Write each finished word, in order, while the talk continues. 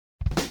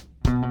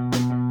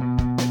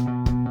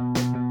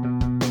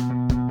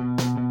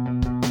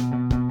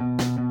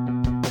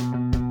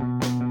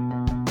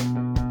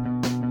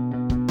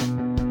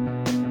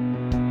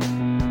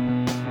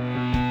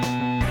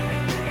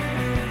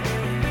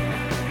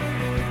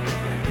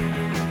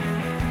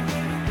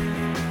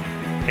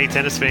Hey,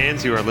 tennis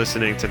fans, you are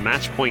listening to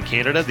Match Point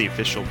Canada, the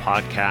official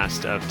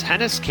podcast of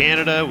Tennis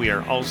Canada. We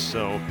are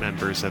also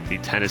members of the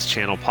Tennis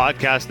Channel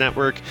Podcast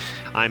Network.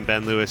 I'm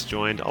Ben Lewis,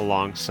 joined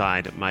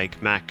alongside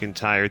Mike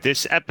McIntyre.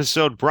 This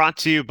episode brought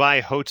to you by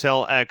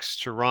Hotel X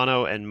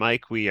Toronto. And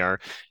Mike, we are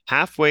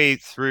halfway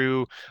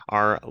through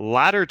our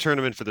ladder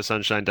tournament for the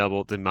Sunshine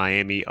Double, the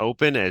Miami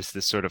Open, as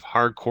this sort of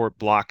hardcore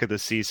block of the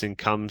season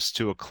comes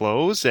to a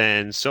close.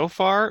 And so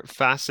far,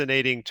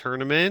 fascinating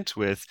tournament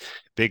with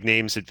big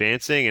names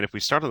advancing. And if we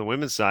start on the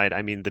women's side,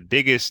 I mean, the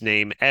biggest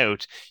name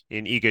out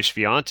in Iga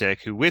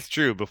Swiatek, who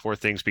withdrew before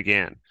things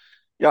began.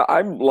 Yeah,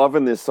 I'm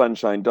loving this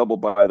Sunshine Double,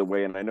 by the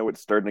way, and I know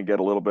it's starting to get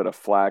a little bit of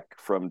flack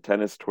from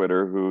tennis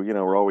Twitter, who,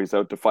 are always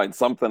out to find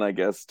something, I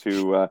guess,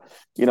 to,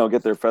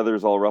 get their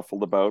feathers all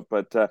ruffled about.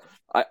 But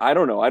I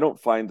don't know. I don't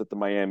find that the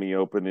Miami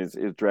Open is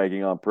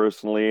dragging on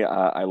personally.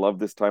 I love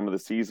this time of the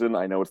season.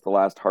 I know it's the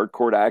last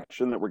hardcourt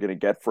action that we're going to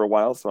get for a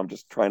while, so I'm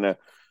just trying to,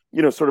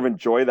 sort of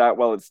enjoy that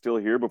while it's still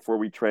here before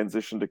we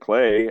transition to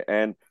clay.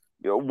 And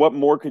what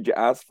more could you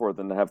ask for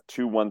than to have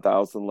two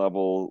 1,000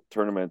 level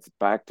tournaments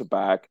back to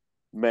back?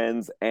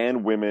 Men's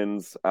and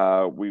women's.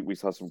 We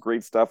saw some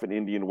great stuff in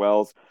Indian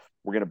Wells.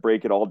 We're going to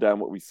break it all down,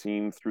 what we've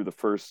seen through the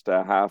first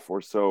half or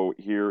so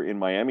here in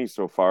Miami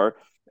so far.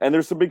 And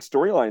there's some big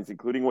storylines,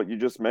 including what you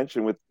just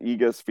mentioned with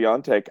Iga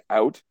Swiatek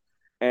out.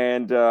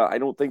 And I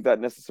don't think that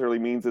necessarily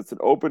means it's an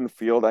open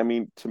field. I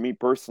mean, to me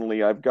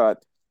personally, I've got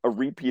a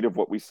repeat of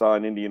what we saw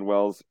in Indian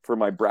Wells for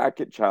my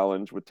bracket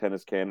challenge with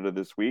Tennis Canada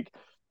this week.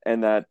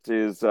 And that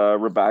is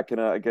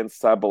Rybakina against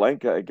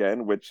Sabalenka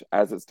again, which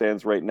as it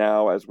stands right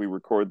now, as we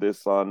record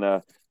this on,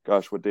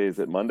 what day is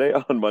it? Monday?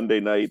 On Monday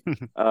night,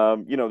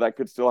 that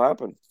could still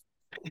happen.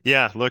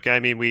 Yeah, look, I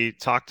mean, we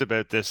talked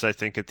about this, I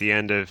think, at the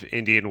end of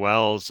Indian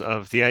Wells,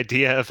 of the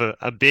idea of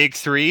a big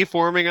three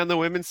forming on the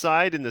women's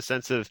side in the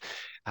sense of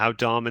how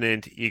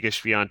dominant Iga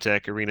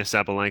Swiatek, Aryna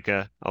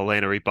Sabalenka,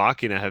 Elena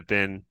Rybakina have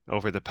been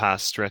over the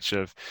past stretch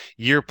of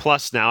year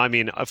plus now. I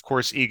mean, of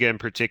course, Iga in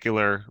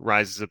particular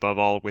rises above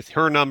all with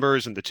her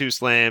numbers and the two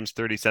slams,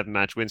 37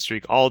 match win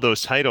streak, all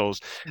those titles.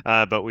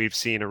 But we've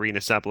seen Aryna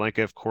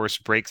Sabalenka, of course,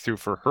 break through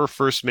for her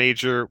first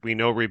major. We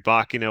know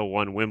Rybakina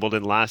won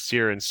Wimbledon last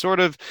year and sort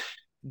of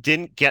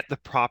didn't get the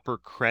proper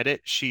credit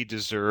she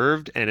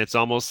deserved. And it's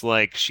almost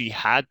like she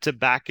had to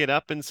back it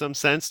up in some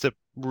sense to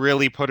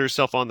really put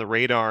herself on the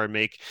radar and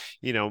make,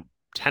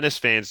 tennis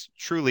fans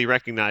truly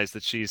recognize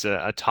that she's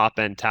a top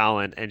end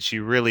talent. And she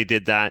really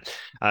did that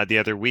the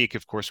other week,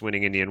 of course,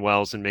 winning Indian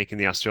Wells and making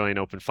the Australian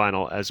Open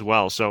final as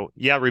well. So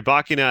yeah,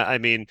 Rybakina, I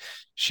mean,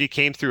 she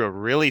came through a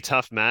really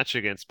tough match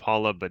against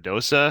Paula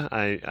Badosa.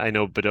 I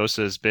know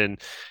Badosa has been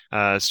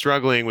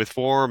struggling with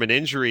form and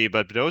injury,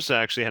 but Badosa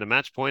actually had a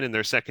match point in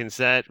their second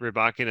set.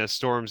 Rybakina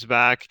storms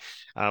back,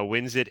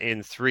 wins it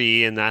in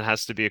three, and that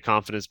has to be a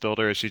confidence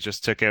builder as she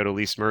just took out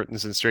Elise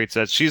Mertens in straight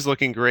sets. She's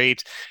looking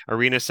great.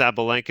 Aryna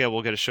Sabalenka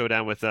will get a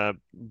showdown with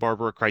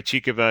Barbara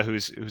Krejcikova,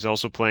 who's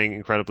also playing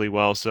incredibly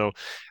well. So,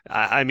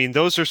 I mean,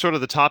 those are sort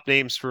of the top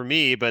names for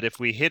me. But if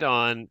we hit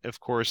on, of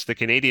course, the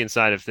Canadian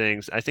side of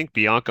things, I think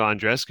Bianca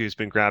Andreescu has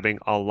been grabbing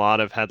a lot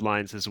of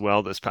headlines as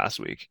well this past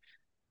week.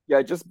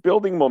 Yeah, just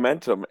building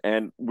momentum.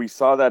 And we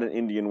saw that in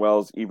Indian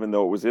Wells, even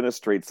though it was in a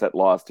straight set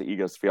loss to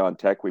Iga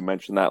Swiatek. We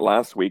mentioned that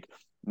last week.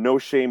 No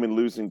shame in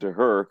losing to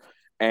her.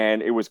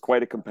 And it was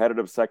quite a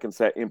competitive second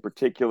set in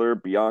particular.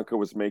 Bianca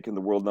was making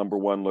the world number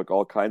one look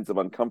all kinds of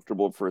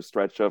uncomfortable for a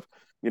stretch of,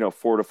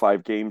 4 to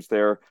 5 games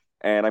there.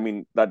 And I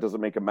mean, that doesn't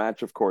make a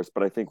match, of course,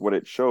 but I think what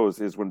it shows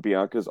is when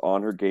Bianca's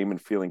on her game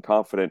and feeling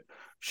confident,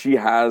 she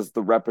has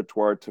the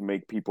repertoire to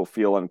make people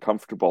feel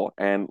uncomfortable.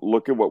 And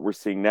look at what we're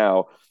seeing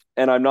now.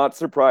 And I'm not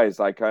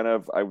surprised. I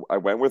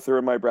went with her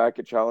in my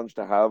bracket challenge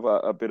to have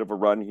a bit of a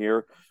run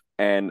here.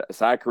 And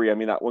Zachary, I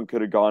mean, that one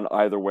could have gone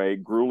either way.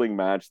 Grueling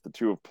match. The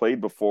two have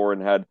played before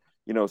and had,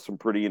 some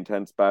pretty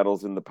intense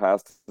battles in the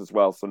past as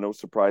well. So no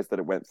surprise that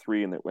it went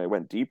 3 and that it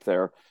went deep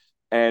there.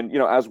 And,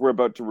 as we're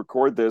about to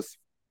record this,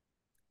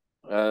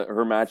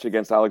 her match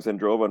against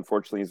Alexandrova,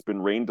 unfortunately, has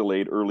been rain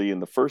delayed early in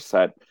the first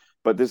set.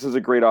 But this is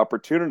a great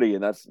opportunity.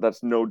 And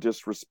that's no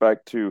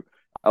disrespect to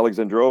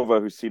Alexandrova,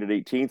 who's seated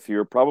 18th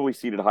here, probably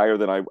seated higher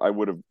than I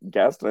would have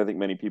guessed. And I think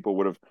many people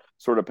would have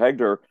sort of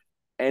pegged her.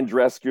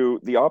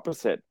 Andreescu, the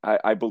opposite.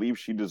 I believe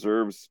she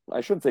deserves, I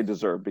shouldn't say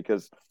deserve,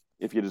 because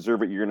if you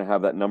deserve it, you're going to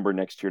have that number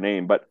next to your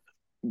name. But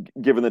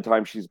given the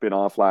time she's been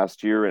off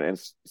last year and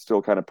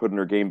still kind of putting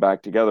her game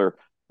back together,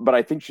 but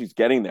I think she's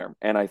getting there.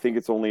 And I think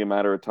it's only a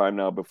matter of time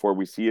now before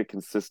we see a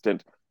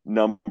consistent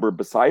number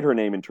beside her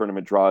name in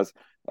tournament draws,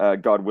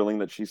 God willing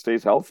that she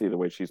stays healthy the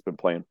way she's been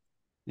playing.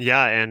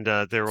 Yeah, and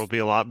there will be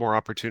a lot more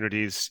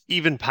opportunities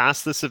even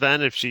past this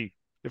event if she,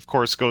 of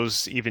course,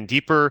 goes even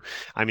deeper.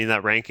 I mean,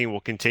 that ranking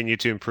will continue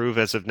to improve.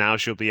 As of now,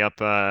 she'll be up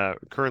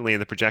currently in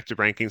the projected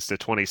rankings to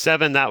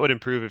 27. That would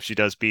improve if she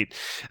does beat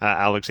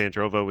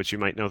Alexandrova, which you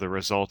might know the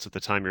results at the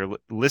time you're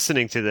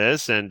listening to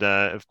this. And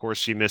of course,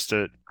 she missed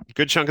a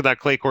good chunk of that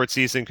clay court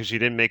season because she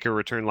didn't make her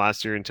return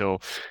last year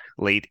until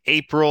late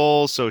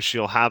April, so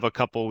she'll have a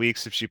couple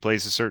weeks if she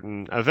plays a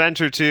certain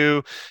event or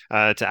two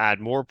to add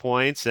more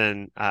points.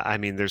 And I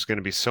mean, there's going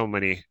to be so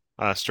many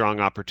strong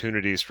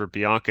opportunities for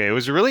Bianca. It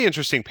was a really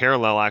interesting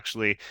parallel,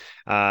 actually.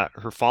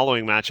 Her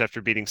following match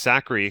after beating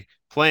Sakari,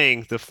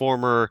 playing the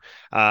former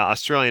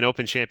Australian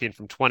Open champion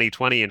from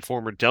 2020 and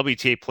former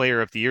WTA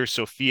Player of the Year,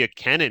 Sofia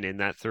Kenin, in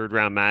that third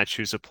round match,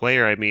 who's a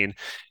player, I mean,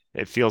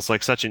 it feels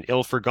like such an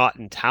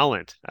ill-forgotten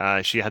talent.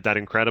 She had that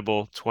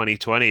incredible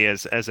 2020,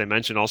 as I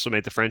mentioned, also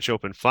made the French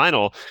Open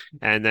final,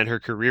 and then her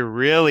career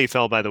really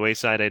fell by the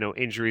wayside. I know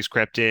injuries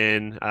crept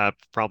in,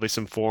 probably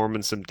some form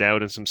and some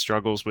doubt and some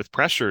struggles with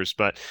pressures,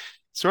 but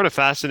sort of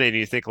fascinating.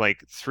 You think like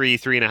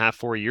 3.5,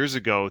 4 years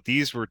ago,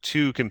 these were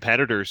two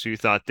competitors who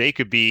thought they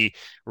could be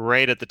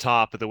right at the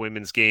top of the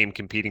women's game,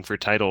 competing for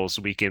titles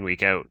week in,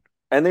 week out.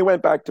 And they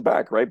went back to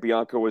back, right?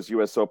 Bianca was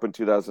US Open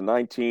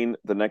 2019.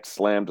 The next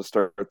slam to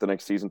start the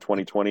next season,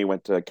 2020,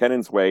 went to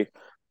Kenin's way. And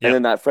Yep.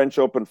 then that French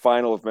Open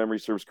final, if memory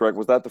serves correct,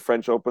 was that the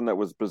French Open that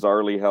was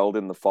bizarrely held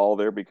in the fall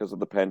there because of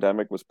the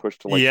pandemic, was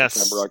pushed to like September,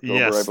 Yes, October, I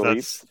yes,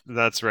 believe.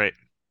 that's right.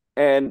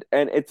 And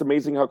it's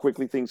amazing how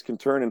quickly things can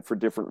turn and for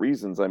different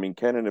reasons. I mean,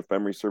 Kenin, if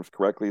memory serves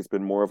correctly, has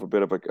been more of a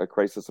bit of a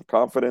crisis of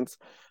confidence.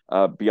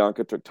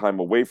 Bianca took time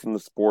away from the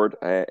sport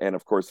and,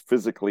 of course,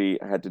 physically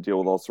had to deal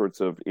with all sorts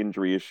of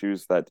injury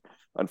issues that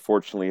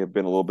unfortunately have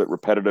been a little bit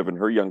repetitive in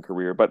her young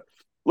career. But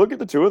look at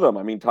the two of them.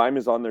 I mean, time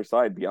is on their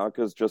side.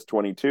 Bianca's just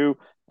 22.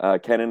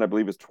 Kenin, I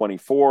believe, is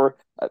 24.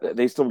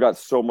 They still got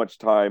so much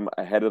time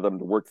ahead of them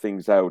to work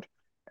things out.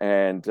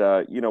 And,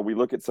 we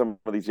look at some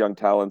of these young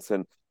talents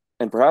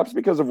and perhaps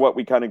because of what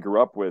we kind of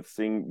grew up with,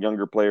 seeing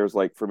younger players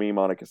like, for me,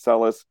 Monica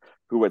Seles,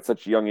 who at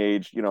such a young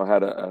age,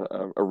 had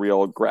a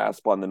real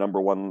grasp on the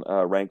number one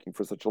ranking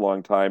for such a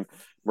long time.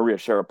 Maria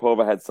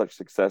Sharapova had such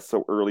success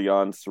so early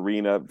on.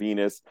 Serena,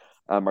 Venus,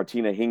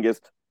 Martina Hingis.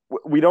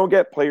 We don't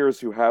get players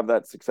who have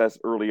that success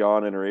early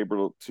on and are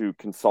able to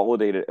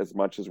consolidate it as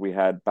much as we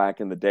had back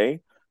in the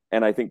day.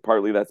 And I think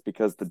partly that's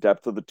because the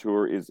depth of the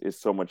tour is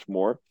so much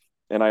more.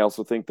 And I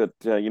also think that,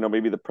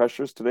 maybe the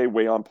pressures today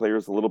weigh on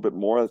players a little bit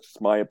more. That's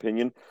just my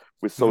opinion,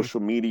 with Mhm. social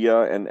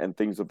media and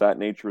things of that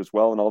nature as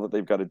well, and all that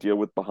they've got to deal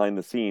with behind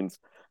the scenes.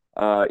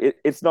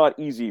 It's not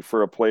easy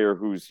for a player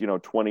who's,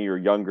 20 or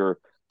younger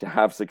to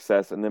have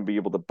success and then be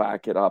able to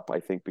back it up,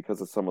 I think,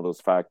 because of some of those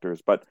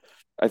factors. But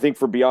I think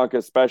for Bianca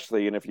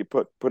especially, and if you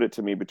put it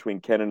to me between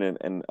Kenin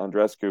and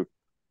Andreescu,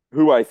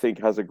 who I think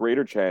has a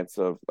greater chance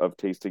of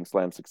tasting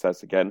slam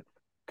success again,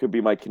 could be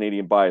my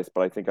Canadian bias,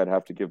 but I think I'd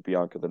have to give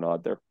Bianca the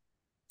nod there.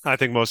 I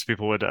think most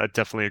people would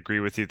definitely agree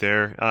with you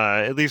there.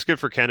 At least good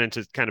for Kenin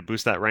to kind of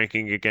boost that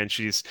ranking again.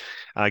 She's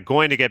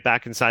going to get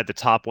back inside the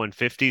top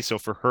 150. So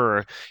for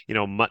her,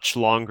 much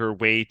longer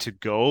way to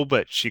go,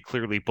 but she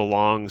clearly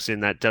belongs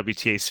in that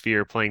WTA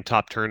sphere playing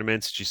top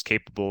tournaments. She's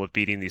capable of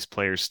beating these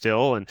players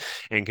still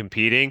and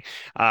competing.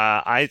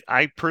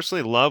 I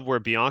personally love where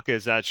Bianca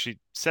is at. She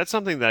said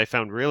something that I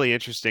found really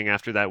interesting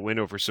after that win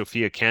over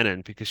Sofia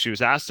Kenin, because she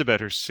was asked about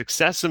her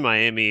success in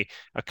Miami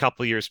a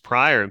couple years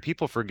prior, and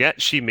people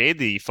forget she made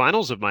the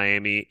finals of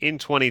Miami in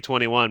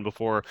 2021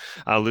 before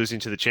losing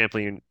to the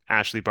champion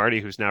Ashley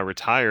Barty, who's now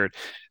retired.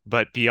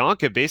 But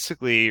Bianca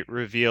basically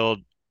revealed,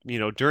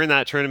 during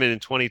that tournament in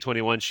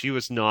 2021, she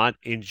was not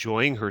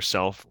enjoying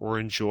herself or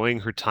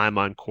enjoying her time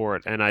on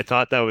court. And I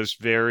thought that was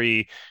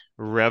very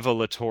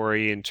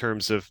revelatory in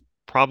terms of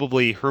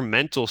probably her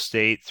mental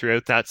state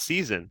throughout that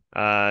season.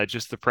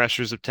 Just the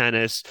pressures of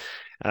tennis,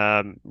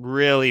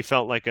 really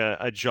felt like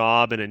a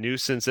job and a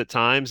nuisance at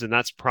times. And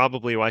that's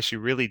probably why she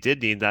really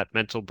did need that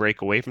mental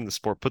break away from the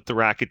sport, put the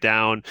racket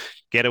down,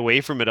 get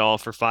away from it all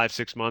for 5,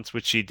 6 months,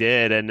 which she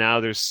did. And now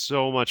there's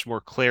so much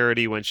more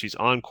clarity when she's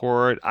on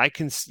court. You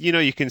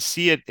can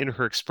see it in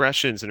her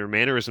expressions and her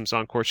mannerisms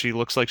on court. She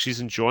looks like she's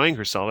enjoying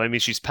herself. I mean,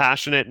 she's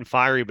passionate and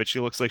fiery, but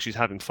she looks like she's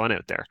having fun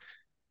out there.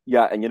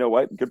 Yeah, and you know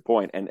what? Good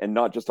point. And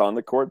not just on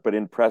the court, but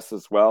in press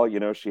as well.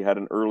 She had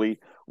an early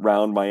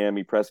round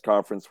Miami press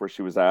conference where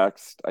she was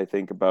asked, I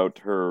think, about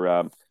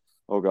her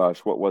oh gosh,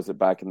 what was it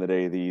back in the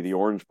day? The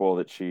Orange Bowl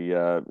that she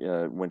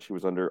when she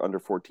was under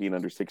 14,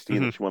 under 16,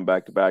 Hmm. that she won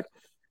back to back.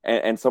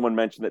 And someone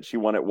mentioned that she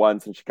won it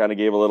once and she kind of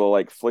gave a little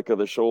like flick of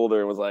the shoulder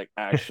and was like,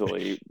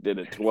 actually did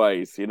it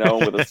twice,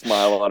 with a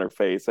smile on her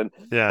face. And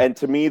Yeah. and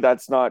to me,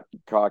 that's not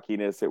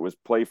cockiness. It was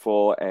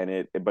playful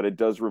but it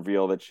does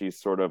reveal that she's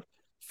sort of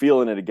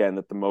feeling it again,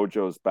 that the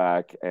mojo's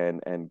back,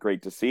 and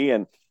great to see.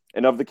 And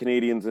of the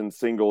Canadians in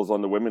singles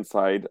on the women's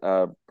side,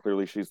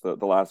 clearly she's the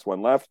last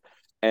one left,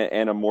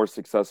 and a more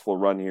successful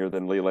run here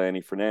than Leila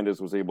Annie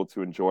Fernandez was able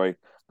to enjoy.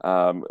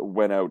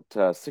 Went out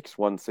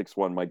 6-1,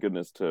 6-1, my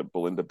goodness, to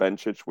Belinda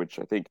Bencic, which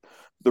I think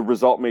the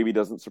result maybe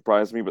doesn't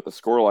surprise me, but the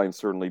scoreline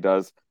certainly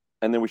does.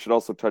 And then we should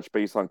also touch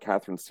base on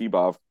Katherine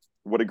Sebov.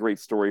 What a great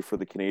story for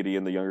the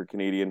younger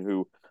Canadian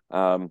who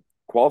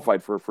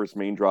qualified for her first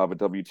main draw of a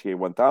WTA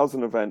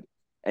 1000 event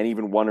and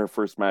even won her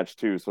first match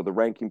too. So the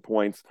ranking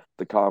points,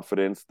 the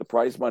confidence, the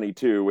prize money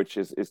too, which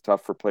is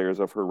tough for players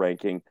of her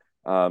ranking.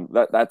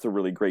 That's a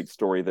really great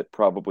story that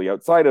probably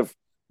outside of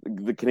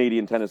the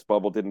Canadian tennis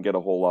bubble didn't get a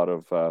whole lot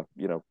of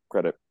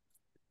credit.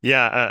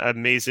 Yeah,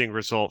 amazing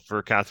result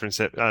for Katherine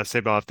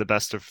Sebov, the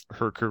best of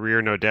her career,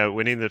 no doubt.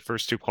 Winning the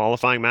first two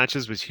qualifying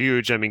matches was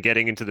huge. I mean,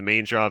 getting into the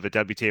main draw of a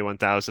WTA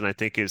 1000, I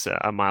think, is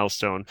a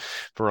milestone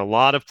for a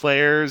lot of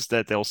players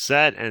that they'll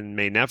set and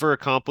may never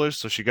accomplish.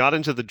 So she got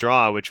into the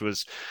draw, which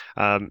was,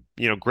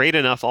 great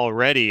enough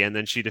already. And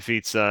then she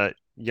defeats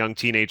young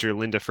teenager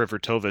Linda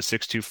Frivertova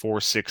 6-2,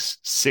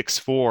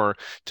 6-4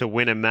 to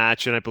win a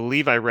match. And I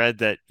believe I read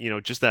that,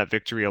 just that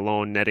victory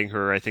alone netting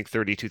her, I think,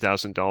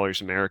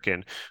 $32,000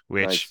 American,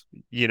 which,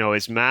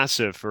 Nice. is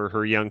massive for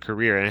her young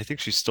career. And I think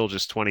she's still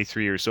just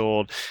 23 years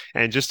old.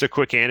 And just a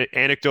quick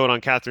anecdote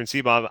on Katherine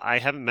Sebov. I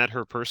haven't met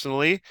her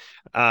personally.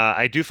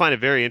 I do find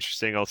it very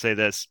interesting. I'll say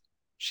this.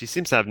 She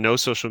seems to have no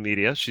social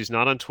media. She's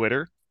not on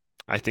Twitter.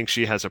 I think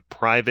she has a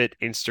private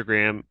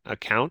Instagram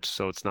account,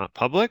 so it's not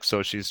public.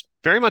 So she's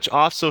very much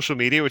off social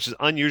media, which is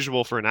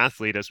unusual for an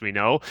athlete, as we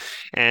know.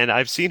 And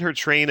I've seen her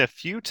train a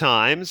few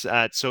times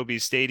at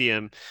Sobeys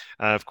Stadium,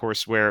 of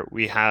course, where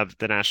we have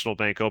the National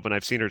Bank Open.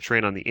 I've seen her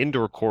train on the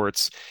indoor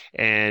courts,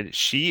 and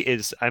she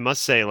is, I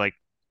must say, like,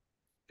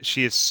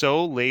 she is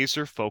so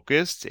laser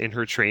focused in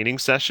her training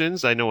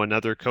sessions. I know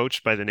another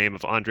coach by the name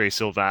of Andre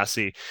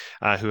Silvassi,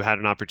 who had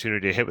an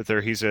opportunity to hit with her.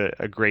 He's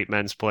a great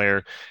men's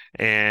player,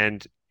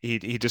 and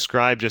he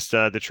described just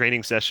the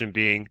training session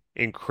being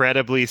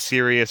incredibly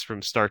serious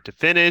from start to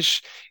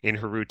finish. In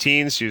her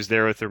routines, she was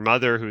there with her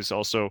mother, who's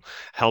also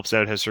helps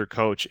out as her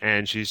coach,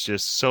 and she's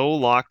just so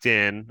locked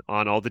in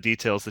on all the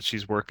details that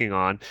she's working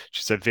on.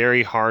 She's a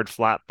very hard,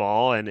 flat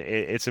ball, and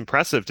it's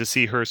impressive to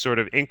see her sort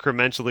of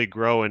incrementally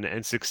grow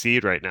and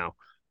succeed right now.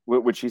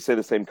 Would she say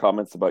the same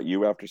comments about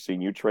you after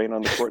seeing you train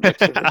on the court next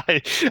to her?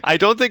 I, I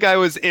don't think I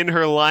was in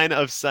her line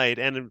of sight,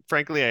 and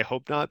frankly, I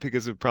hope not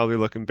because it would probably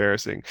look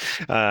embarrassing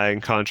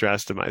in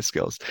contrast to my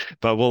skills.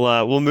 But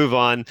we'll move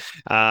on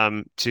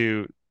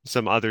to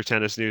some other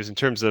tennis news in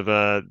terms of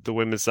the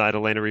women's side.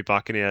 Elena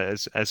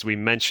Rybakina, as we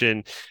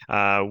mentioned,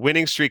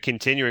 winning streak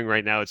continuing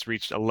right now. It's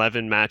reached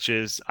 11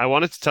 matches. I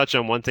wanted to touch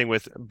on one thing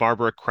with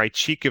Barbara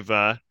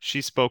Krejcikova.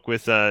 She spoke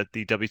with the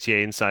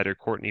WTA insider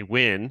Courtney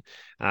Wynn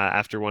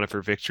after one of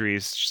her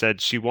victories. She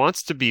said she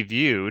wants to be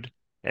viewed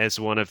as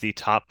one of the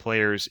top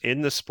players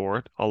in the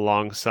sport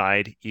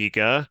alongside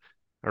Iga,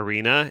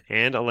 Arena,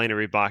 and Elena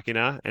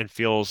Rybakina, and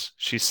feels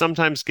she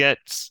sometimes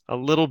gets a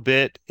little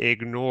bit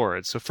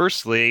ignored. So,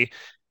 firstly,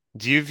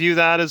 do you view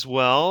that as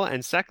well?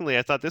 And secondly,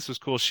 I thought this was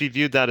cool. She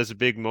viewed that as a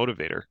big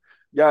motivator.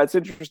 Yeah, it's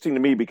interesting to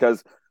me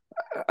because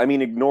I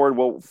mean, ignored.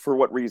 Well, for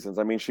what reasons?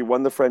 I mean, she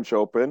won the French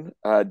Open.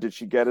 Did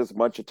she get as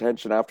much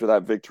attention after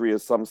that victory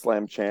as some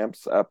Slam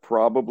champs?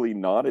 Probably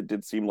not. It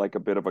did seem like a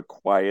bit of a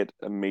quiet,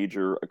 a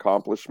major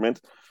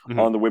accomplishment Mhm.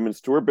 on the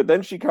women's tour. But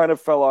then she kind of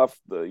fell off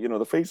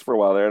the face for a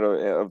while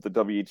there of the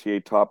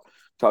WTA top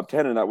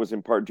 10, and that was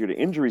in part due to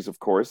injuries, of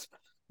course.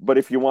 But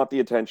if you want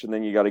the attention,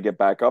 then you got to get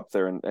back up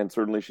there, and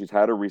certainly she's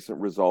had a recent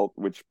result,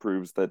 which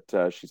proves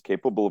that she's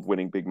capable of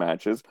winning big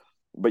matches.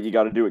 But you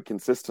got to do it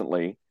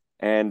consistently,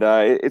 and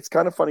it's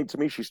kind of funny to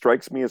me. She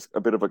strikes me as a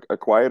bit of a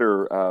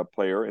quieter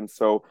player, and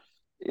so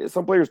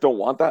some players don't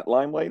want that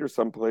limelight, or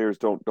some players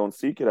don't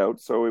seek it out.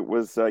 So it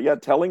was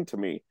telling to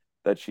me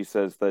that she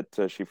says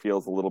that she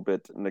feels a little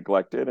bit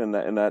neglected, and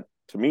that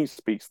to me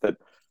speaks that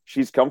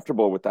she's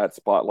comfortable with that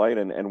spotlight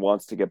and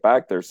wants to get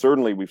back there.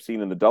 Certainly, we've seen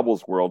in the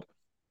doubles world,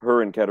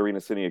 her and Katerina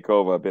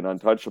Siniakova have been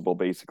untouchable,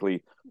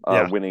 basically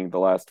Yeah. winning the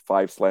last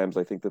five slams.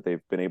 I think that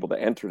they've been able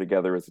to enter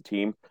together as a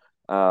team.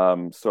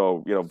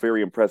 So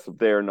very impressive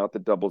there. Not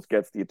that doubles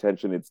gets the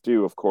attention it's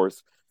due, of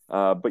course,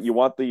 but you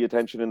want the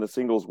attention in the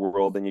singles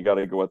world, then you got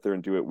to go out there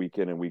and do it week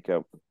in and week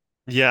out.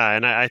 Yeah,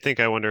 and I think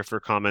I wonder if her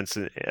comments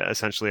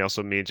essentially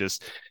also mean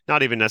just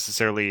not even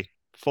necessarily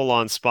full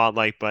on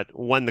spotlight, but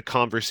when the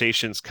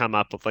conversations come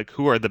up of like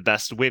who are the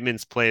best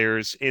women's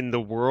players in the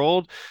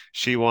world,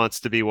 she wants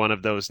to be one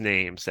of those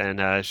names.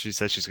 And she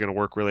says she's going to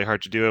work really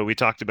hard to do it. We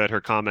talked about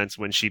her comments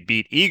when she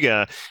beat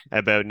Iga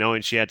about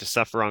knowing she had to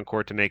suffer on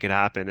court to make it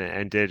happen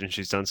and did, and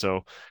she's done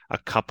so a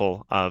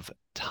couple of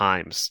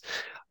times.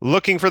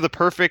 Looking for the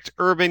perfect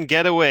urban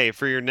getaway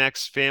for your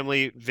next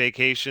family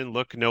vacation?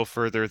 Look no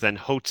further than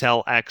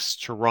Hotel X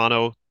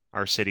Toronto,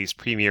 our city's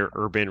premier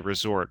urban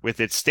resort. With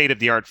its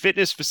state-of-the-art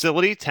fitness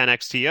facility,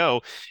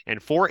 10XTO,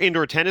 and four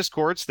indoor tennis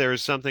courts, there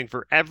is something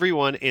for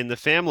everyone in the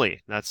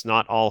family. That's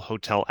not all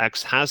Hotel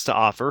X has to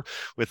offer,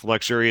 with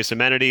luxurious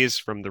amenities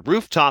from the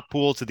rooftop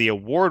pool to the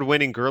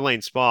award-winning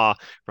Guerlain Spa,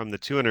 from the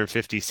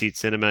 250-seat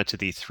cinema to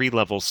the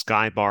three-level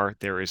Sky Bar.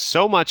 There is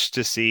so much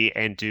to see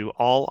and do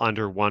all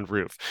under one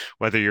roof.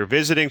 Whether you're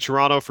visiting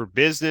Toronto for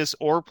business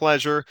or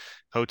pleasure,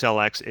 Hotel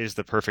X is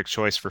the perfect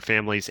choice for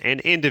families and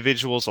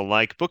individuals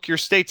alike. Book your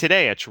stay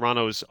today at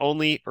Toronto's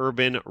only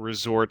urban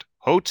resort,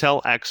 Hotel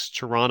X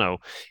Toronto.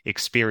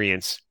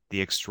 Experience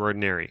the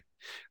extraordinary.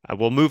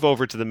 We'll move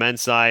over to the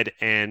men's side,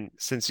 and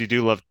since you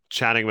do love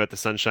chatting about the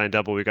Sunshine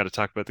Double, we got to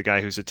talk about the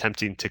guy who's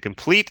attempting to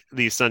complete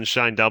the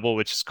Sunshine Double,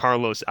 which is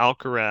Carlos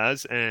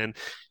Alcaraz, and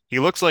he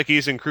looks like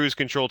he's in cruise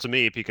control to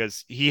me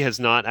because he has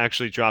not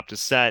actually dropped a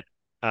set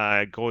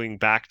going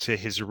back to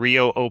his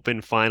Rio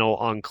Open final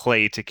on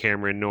clay to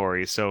Cameron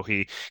Norrie. So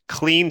he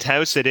cleaned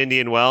house at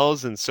Indian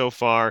Wells, and so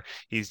far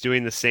he's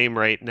doing the same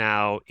right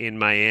now in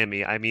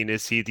Miami. I mean,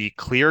 is he the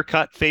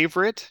clear-cut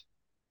favorite?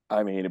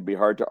 I mean, it'd be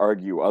hard to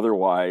argue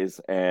otherwise.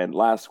 And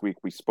last week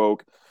we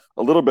spoke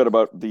a little bit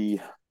about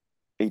the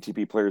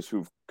ATP players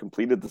who've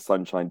completed the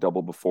Sunshine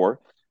Double before,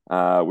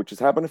 which has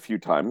happened a few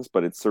times,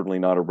 but it's certainly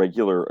not a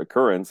regular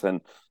occurrence.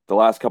 And the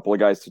last couple of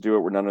guys to do it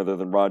were none other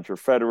than Roger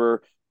Federer,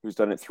 who's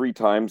done it 3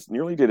 times,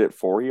 nearly did it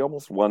 4. He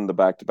almost won the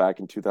back-to-back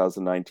in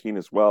 2019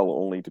 as well,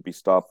 only to be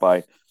stopped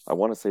by, I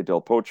want to say,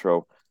 Del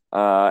Potro.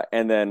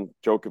 And then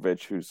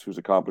Djokovic, who's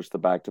accomplished the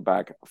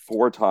back-to-back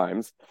 4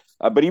 times.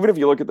 But even if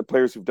you look at the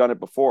players who've done it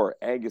before,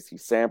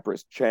 Agassi,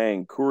 Sampras,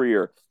 Chang,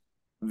 Courier,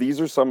 these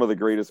are some of the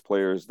greatest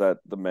players that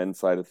the men's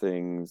side of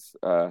things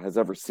has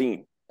ever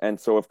seen. And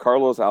so if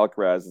Carlos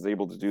Alcaraz is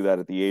able to do that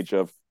at the age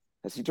of,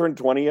 has he turned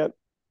 20 yet?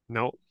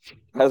 No.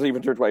 Hasn't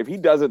even turned 20. If he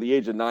does at the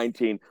age of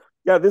 19,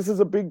 yeah, this is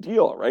a big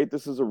deal, right?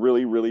 This is a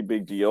really, really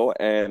big deal.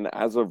 And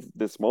as of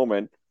this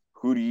moment,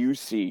 who do you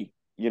see,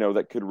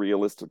 that could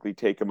realistically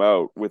take him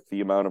out with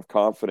the amount of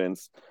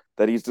confidence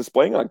that he's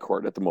displaying on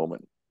court at the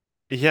moment?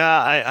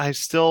 Yeah, I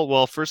still,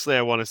 well, firstly,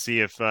 I want to see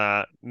if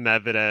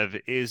Medvedev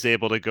is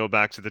able to go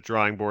back to the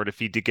drawing board. If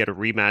he did get a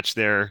rematch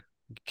there,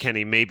 can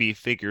he maybe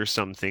figure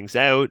some things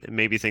out?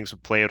 Maybe things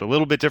would play out a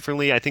little bit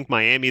differently. I think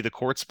Miami, the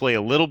courts play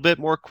a little bit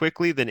more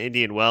quickly than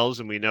Indian Wells,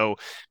 and we know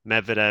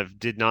Medvedev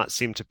did not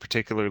seem to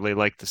particularly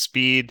like the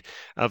speed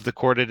of the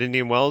court at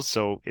Indian Wells.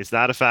 So is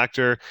that a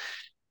factor?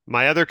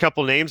 My other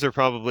couple names are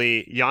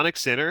probably Jannik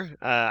Sinner.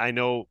 I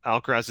know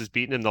Alcaraz has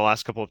beaten him the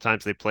last couple of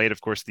times they played. Of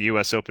course, the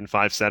U.S. Open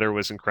five-setter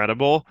was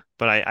incredible,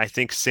 but I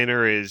think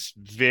Sinner is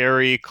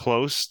very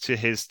close to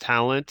his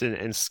talent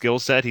and skill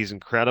set. He's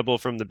incredible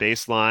from the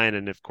baseline,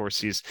 and of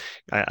course, he's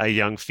a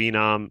young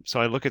phenom.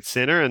 So I look at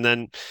Sinner, and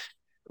then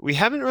we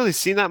haven't really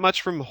seen that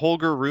much from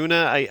Holger Rune.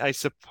 I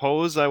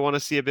suppose I want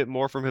to see a bit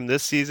more from him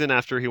this season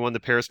after he won the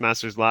Paris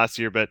Masters last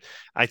year, but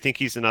I think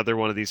he's another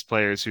one of these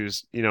players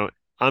who's,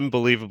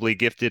 unbelievably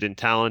gifted and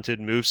talented,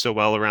 moves so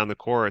well around the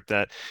court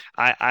that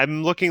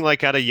I'm looking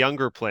like at a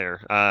younger player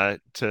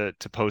to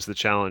pose the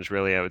challenge,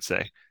 really, I would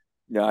say.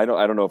 Yeah, I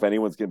don't know if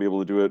anyone's going to be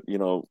able to do it,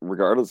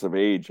 regardless of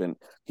age. And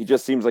he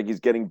just seems like he's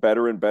getting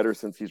better and better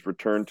since he's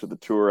returned to the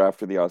tour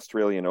after the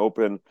Australian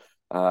Open.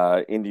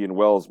 Indian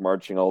Wells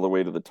marching all the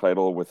way to the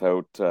title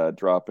without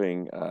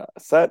dropping a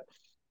set.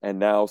 And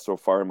now, so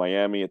far in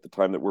Miami, at the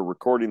time that we're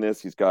recording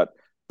this, he's got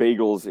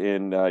bagels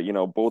in,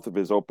 both of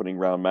his opening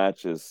round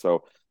matches.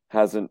 So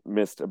hasn't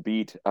missed a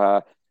beat.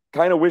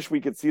 Kind of wish we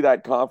could see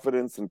that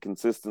confidence and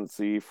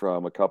consistency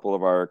from a couple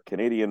of our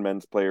Canadian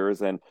men's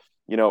players. And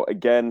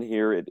again,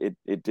 here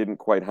it didn't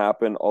quite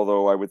happen.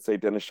 Although I would say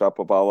Denis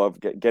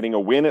Shapovalov getting a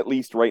win at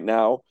least right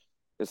now,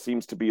 it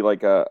seems to be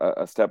like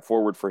a step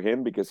forward for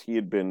him because he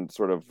had been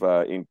sort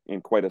of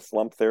in quite a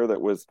slump there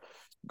that was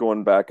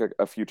going back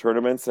a few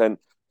tournaments. And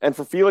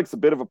for Felix, a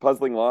bit of a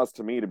puzzling loss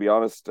to me, to be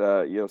honest.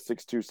 6-2,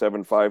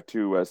 7-5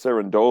 to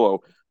Cerundolo,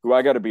 who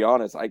I got to be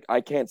honest,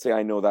 I can't say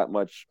I know that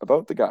much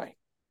about the guy.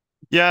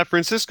 Yeah,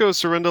 Francisco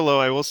Cerundolo,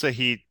 I will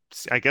say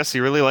I guess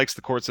he really likes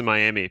the courts in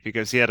Miami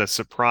because he had a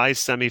surprise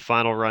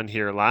semifinal run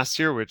here last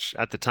year, which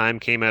at the time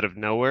came out of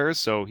nowhere.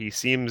 So he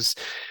seems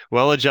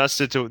well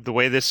adjusted to the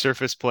way this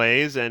surface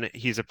plays, and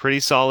he's a pretty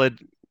solid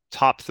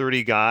top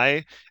 30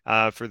 guy.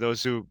 For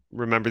those who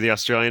remember the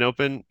Australian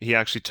Open, he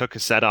actually took a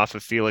set off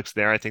of Felix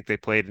there. I think they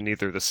played in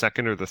either the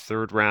second or the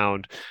third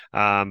round.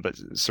 But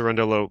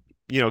Cerundolo,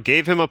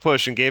 gave him a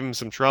push and gave him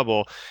some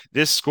trouble.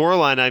 This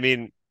scoreline, I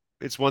mean,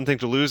 it's one thing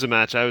to lose a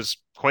match. I was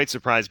quite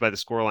surprised by the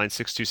scoreline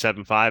 6-2,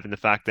 7-5, and the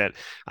fact that,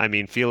 I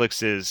mean,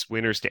 Felix's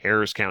winners to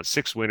errors count,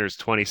 6 winners,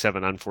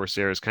 27 unforced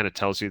errors, kind of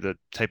tells you the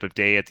type of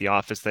day at the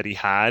office that he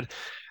had.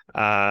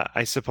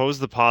 I suppose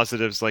the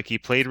positives, like he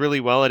played really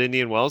well at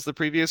Indian Wells the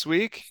previous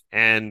week,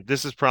 and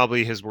this is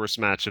probably his worst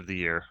match of the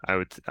year. I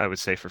would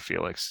say for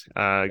Felix.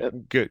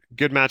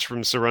 Good match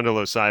from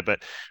Cerundolo's side,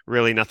 but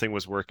really nothing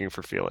was working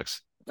for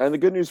Felix. And the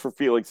good news for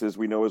Felix is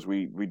we know as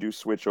we do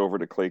switch over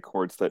to clay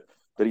courts that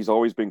he's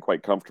always been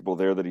quite comfortable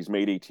there, that he's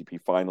made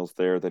ATP finals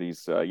there, that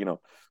he's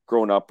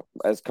grown up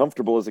as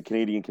comfortable as a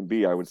Canadian can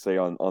be, I would say,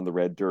 on the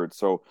red dirt.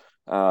 So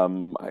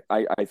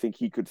I think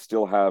he could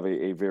still have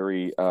a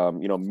very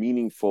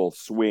meaningful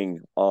swing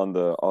on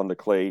the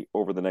clay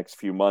over the next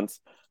few months.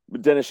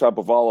 But Denis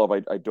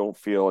Shapovalov, I don't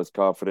feel as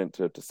confident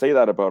to say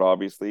that about,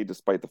 obviously,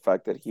 despite the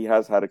fact that he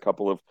has had a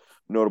couple of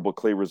notable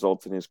clay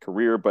results in his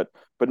career, but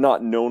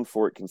not known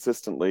for it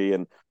consistently.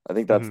 And I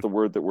think that's Mhm. the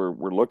word that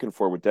we're looking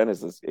for with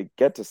Denis is it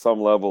get to some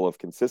level of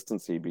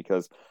consistency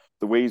because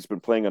the way he's been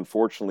playing,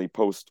 unfortunately,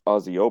 post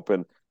Aussie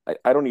Open,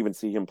 I don't even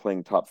see him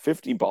playing top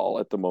 50 ball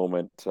at the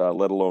moment,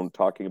 let alone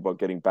talking about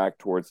getting back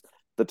towards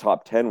the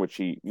top 10, which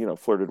he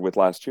flirted with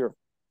last year.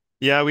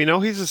 Yeah, we know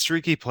he's a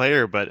streaky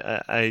player, but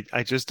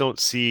I just don't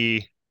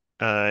see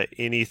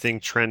anything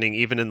trending,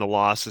 even in the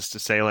losses, to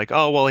say like,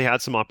 oh, well, he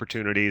had some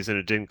opportunities and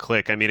it didn't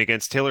click. I mean,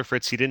 against Taylor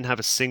Fritz, he didn't have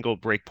a single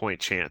breakpoint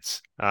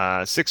chance.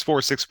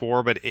 6-4,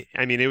 6-4, but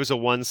I mean, it was a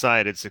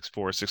one-sided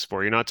 6-4,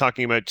 6-4. You're not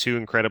talking about two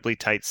incredibly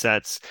tight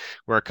sets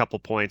where a couple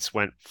points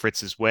went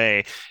Fritz's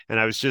way. And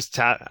I was just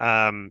tabbing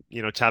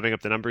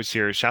up the numbers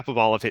here.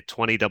 Shapovalov hit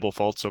 20 double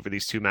faults over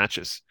these two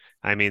matches.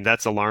 I mean,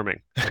 that's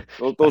alarming.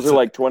 Those That's are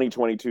like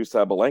 2022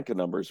 Sabalenka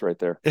numbers right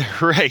there.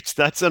 Right.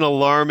 That's an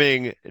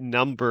alarming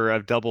number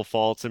of double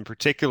faults, and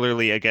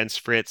particularly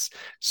against Fritz,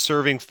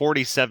 serving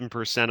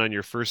 47% on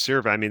your first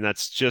serve. I mean,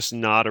 that's just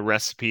not a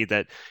recipe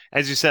that,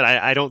 as you said,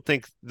 I don't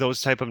think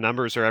those type of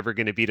numbers are ever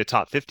going to beat a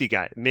top 50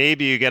 guy.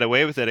 Maybe you get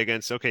away with it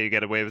against, okay, you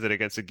get away with it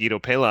against a Guido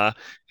Pella,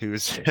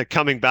 who's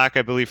coming back,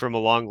 I believe, from a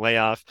long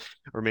layoff,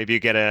 or maybe you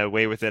get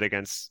away with it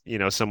against,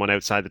 someone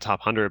outside the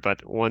top 100.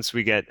 But once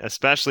we get,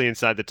 especially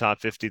inside the top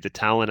 50, the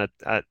talent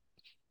at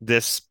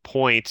this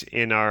point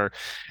in our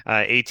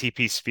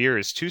ATP sphere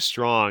is too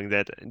strong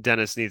that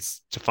Dennis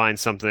needs to find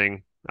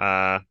something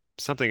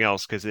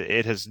else because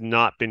it has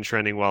not been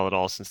trending well at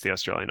all since the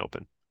Australian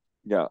Open.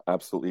 Yeah,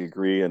 absolutely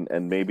agree.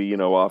 And maybe,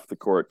 off the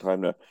court,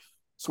 time to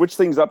switch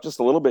things up just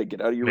a little bit, get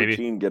out of your Maybe.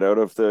 routine, get out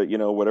of the,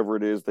 whatever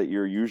it is that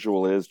your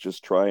usual is,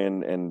 just try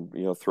and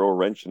throw a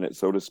wrench in it,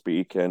 so to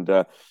speak. And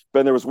Ben,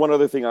 there was one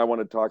other thing I want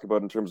to talk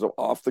about in terms of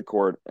off the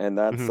court, and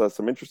that's Mhm.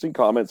 some interesting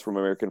comments from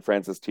American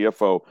Frances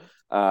Tiafoe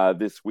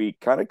this week,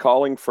 kind of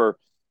calling for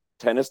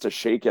tennis to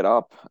shake it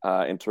up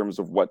in terms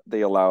of what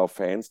they allow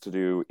fans to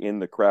do in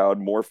the crowd,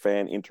 more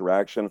fan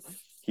interaction.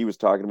 He was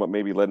talking about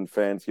maybe letting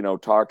fans,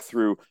 talk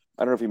through.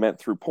 I don't know if he meant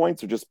through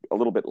points or just a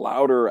little bit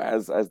louder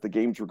as the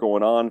games were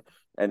going on,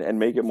 and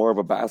make it more of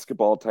a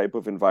basketball type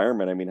of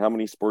environment. I mean, how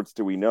many sports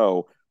do we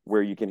know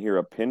where you can hear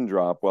a pin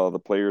drop while the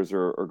players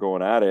are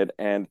going at it?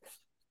 And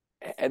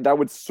that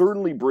would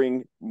certainly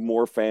bring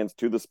more fans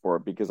to the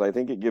sport, because I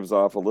think it gives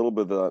off a little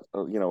bit of the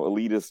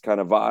elitist kind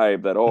of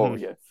vibe that, oh Mhm.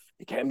 yeah,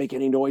 you can't make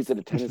any noise at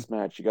a tennis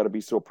match, you got to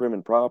be so prim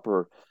and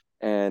proper.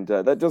 And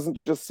that doesn't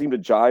just seem to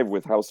jive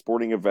with how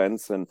sporting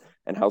events and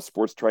how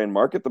sports try and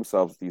market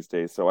themselves these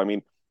days. So I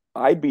mean,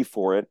 I'd be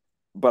for it,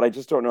 but I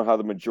just don't know how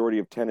the majority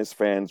of tennis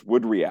fans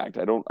would react.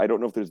 I don't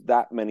know if there's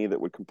that many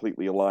that would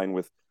completely align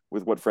with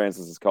what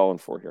Francis is calling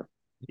for here.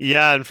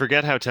 Yeah, and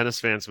forget how tennis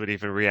fans would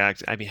even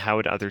react. I mean, how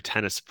would other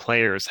tennis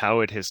players, how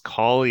would his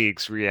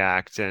colleagues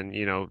react? And,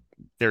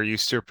 they're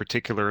used to a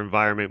particular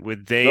environment.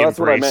 Would they No, that's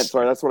what I meant. embrace?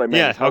 Sorry, that's what I meant.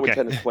 Yeah, Is how would okay.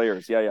 tennis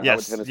players? Yeah, yeah. How would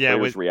Yes. tennis Yeah,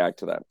 players react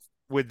to that?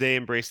 would they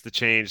embrace the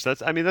change?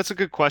 I mean, that's a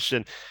good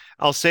question.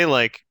 I'll say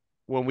like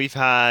when we've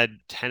had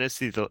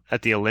tennis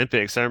at the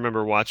Olympics, I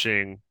remember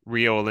watching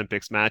Rio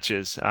Olympics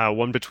matches,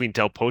 one between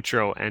Del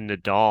Potro and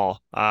Nadal,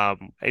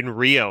 in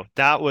Rio.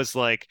 That was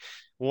like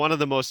one of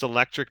the most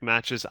electric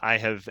matches I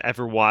have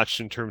ever watched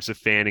in terms of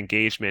fan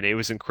engagement. It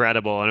was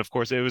incredible. And of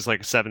course, it was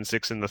like a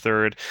 7-6 in the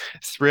third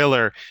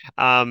thriller.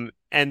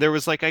 And there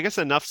was like, I guess,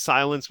 enough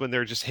silence when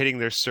they're just hitting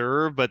their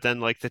serve, but then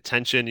like the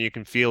tension, you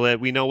can feel it.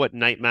 We know what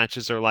night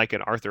matches are like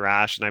at Arthur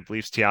Ashe, and I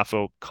believe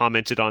Tiafoe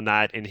commented on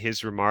that in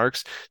his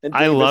remarks. And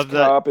I Davis love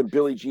that. Cup and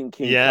Billie Jean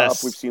King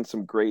Cup, we've Yes, seen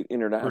some great for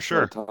international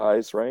sure.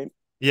 ties, right?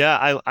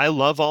 Yeah, I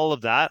love all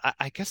of that.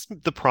 I guess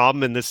the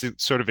problem, and this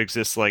sort of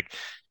exists like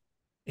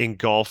in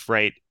golf,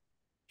 right?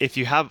 If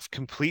you have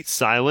complete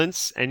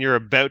silence and you're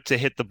about to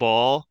hit the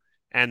ball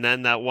and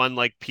then that one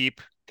like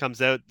peep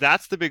comes out,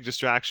 that's the big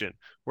distraction.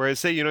 Whereas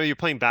say, you're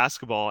playing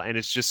basketball and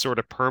it's just sort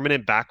of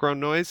permanent background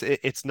noise,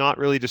 it's not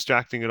really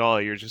distracting at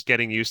all. You're just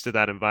getting used to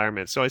that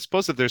environment. So I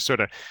suppose if there's sort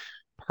of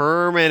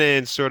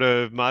permanent sort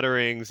of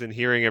mutterings and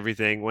hearing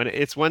everything, when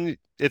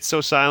it's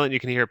so silent you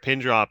can hear a pin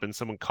drop and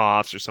someone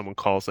coughs or someone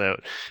calls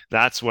out,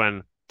 that's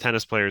when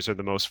tennis players are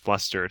the most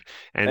flustered.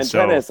 And And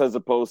so tennis, as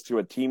opposed to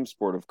a team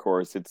sport, of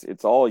course,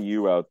 it's all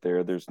you out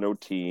there. There's no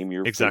team.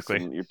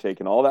 exactly. You're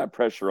taking all that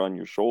pressure on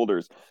your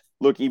shoulders.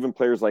 Look, even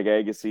players like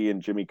Agassi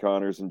and Jimmy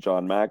Connors and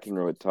John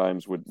McEnroe at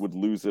times would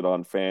lose it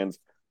on fans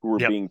who were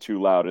Yep. being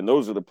too loud. And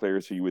those are the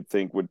players who you would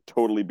think would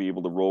totally be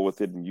able to roll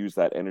with it and use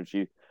that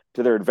energy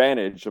to their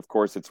advantage. Of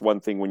course, it's one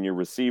thing when you're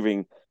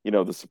receiving,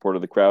 the support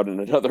of the crowd, and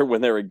another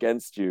when they're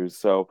against you.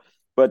 So,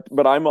 but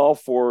I'm all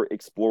for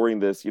exploring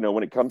this.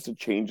 When it comes to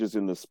changes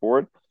in the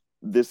sport,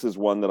 this is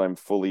one that I'm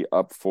fully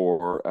up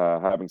for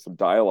having some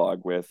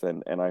dialogue with,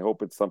 and I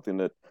hope it's something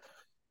that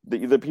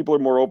people are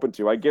more open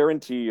to. I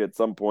guarantee at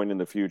some point in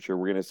the future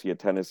we're going to see a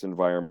tennis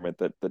environment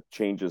that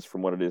changes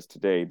from what it is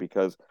today,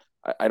 because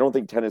I don't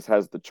think tennis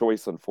has the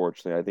choice.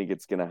 Unfortunately, I think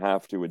it's going to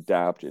have to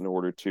adapt in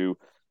order to,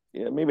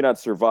 maybe not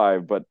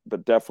survive, but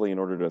definitely in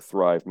order to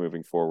thrive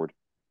moving forward.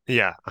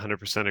 Yeah,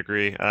 100%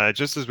 agree.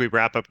 Just as we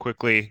wrap up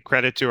quickly,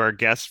 credit to our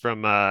guest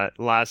from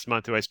last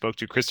month who I spoke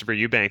to, Christopher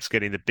Eubanks,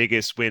 getting the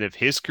biggest win of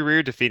his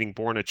career, defeating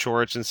Borna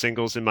Coric in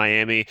singles in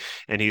Miami,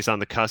 and he's on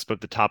the cusp of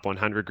the top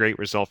 100. Great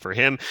result for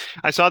him.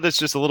 I saw this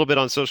just a little bit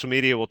on social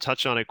media. We'll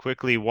touch on it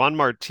quickly. Juan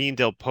Martín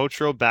del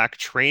Potro back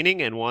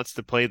training and wants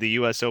to play the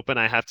U.S. Open.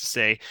 I have to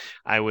say,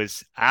 I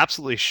was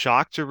absolutely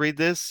shocked to read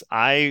this.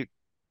 I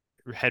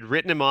had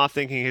written him off,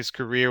 thinking his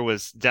career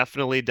was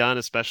definitely done,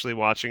 especially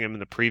watching him in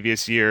the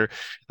previous year,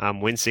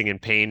 wincing in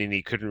pain and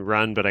he couldn't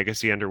run, but I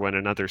guess he underwent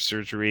another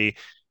surgery.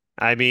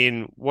 I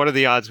mean, what are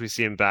the odds we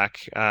see him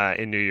back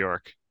in New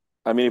York?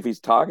 I mean, if he's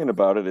talking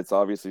about it, it's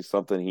obviously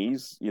something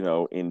he's,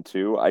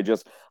 into.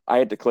 I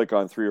had to click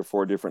on three or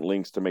four different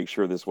links to make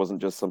sure this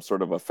wasn't just some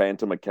sort of a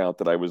phantom account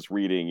that I was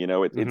reading.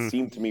 It Hmm.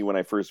 seemed to me when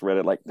I first read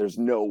it like there's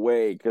no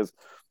way, because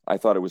I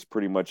thought it was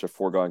pretty much a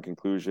foregone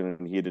conclusion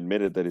and he had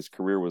admitted that his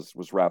career was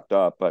wrapped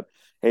up. But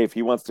hey, if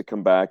he wants to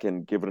come back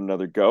and give it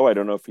another go, I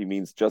don't know if he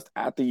means just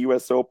at the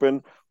US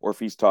Open or if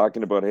he's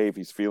talking about, hey, if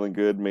he's feeling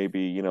good,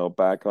 maybe,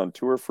 back on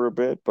tour for a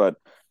bit. But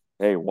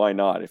hey, why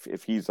not?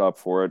 If he's up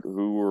for it,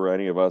 who are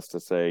any of us to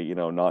say,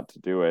 not to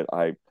do it?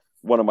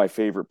 One of my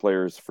favorite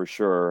players for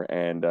sure,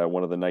 and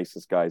one of the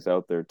nicest guys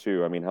out there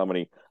too. I mean, how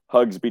many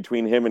hugs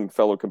between him and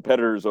fellow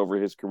competitors over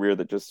his career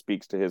that just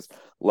speaks to his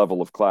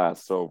level of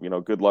class. So,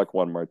 good luck,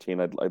 Juan Martin.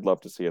 I'd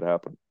love to see it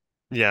happen.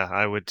 Yeah,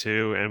 I would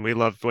too. And we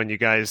love when you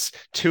guys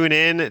tune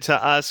in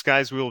to us,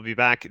 guys. We will be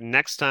back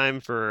next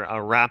time for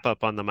a wrap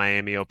up on the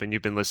Miami Open.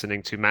 You've been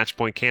listening to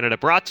Matchpoint Canada,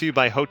 brought to you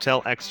by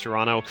Hotel X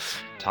Toronto.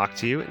 Talk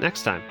to you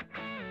next time.